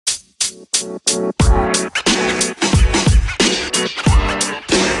Good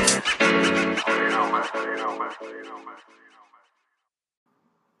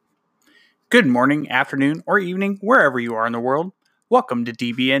morning, afternoon, or evening, wherever you are in the world. Welcome to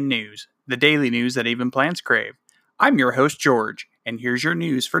DBN News, the daily news that even plants crave. I'm your host, George, and here's your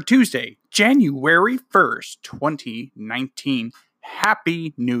news for Tuesday, January 1st, 2019.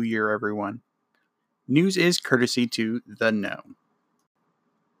 Happy New Year, everyone. News is courtesy to The Know.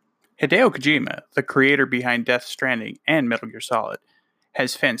 Hideo Kojima, the creator behind Death Stranding and Metal Gear Solid,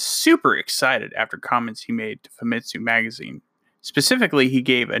 has fans super excited after comments he made to Famitsu magazine. Specifically, he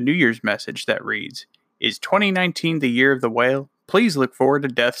gave a New Year's message that reads, "Is 2019 the year of the whale? Please look forward to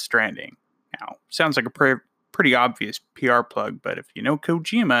Death Stranding." Now, sounds like a pretty obvious PR plug, but if you know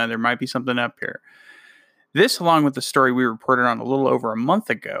Kojima, there might be something up here. This, along with the story we reported on a little over a month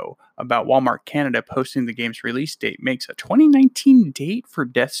ago about Walmart Canada posting the game's release date, makes a 2019 date for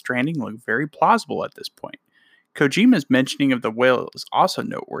Death Stranding look very plausible at this point. Kojima's mentioning of the whale is also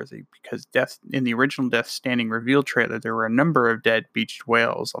noteworthy because in the original Death Stranding reveal trailer, there were a number of dead beached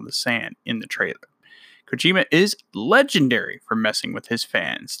whales on the sand in the trailer. Kojima is legendary for messing with his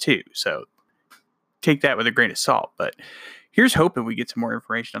fans too, so take that with a grain of salt. But here's hoping we get some more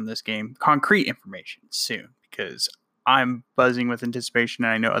information on this game, concrete information soon, because I'm buzzing with anticipation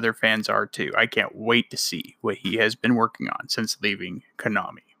and I know other fans are too. I can't wait to see what he has been working on since leaving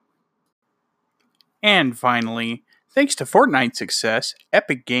Konami. And finally, thanks to Fortnite's success,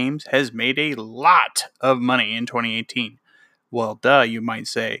 Epic Games has made a lot of money in 2018. Well, duh, you might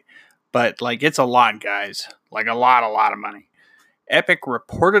say. But, it's a lot, guys. A lot of money. Epic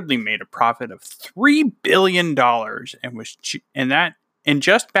reportedly made a profit of $3 billion and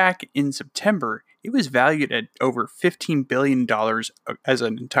just back in September, it was valued at over $15 billion as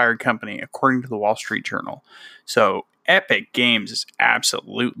an entire company, according to the Wall Street Journal. So, Epic Games is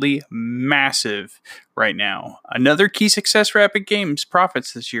absolutely massive right now. Another key success for Epic Games'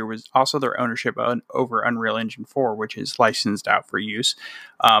 profits this year was also their ownership over Unreal Engine 4, which is licensed out for use,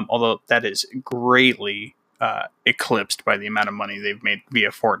 although that is greatly eclipsed by the amount of money they've made via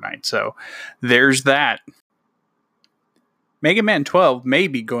Fortnite. So there's that. Mega Man 12 may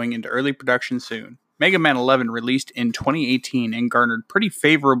be going into early production soon. Mega Man 11 released in 2018 and garnered pretty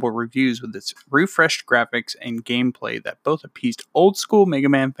favorable reviews with its refreshed graphics and gameplay that both appeased old school Mega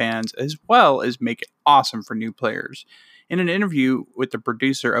Man fans as well as make it awesome for new players. In an interview with the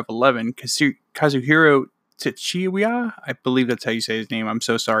producer of 11, Kazuhiro Tsuchiya, I believe that's how you say his name. I'm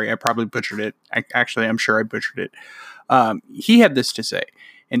so sorry. I probably butchered it. I'm sure I butchered it. He had this to say.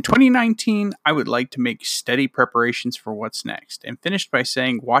 In 2019, I would like to make steady preparations for what's next, and finished by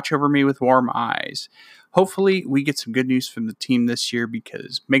saying, watch over me with warm eyes. Hopefully, we get some good news from the team this year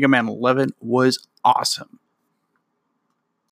because Mega Man 11 was awesome.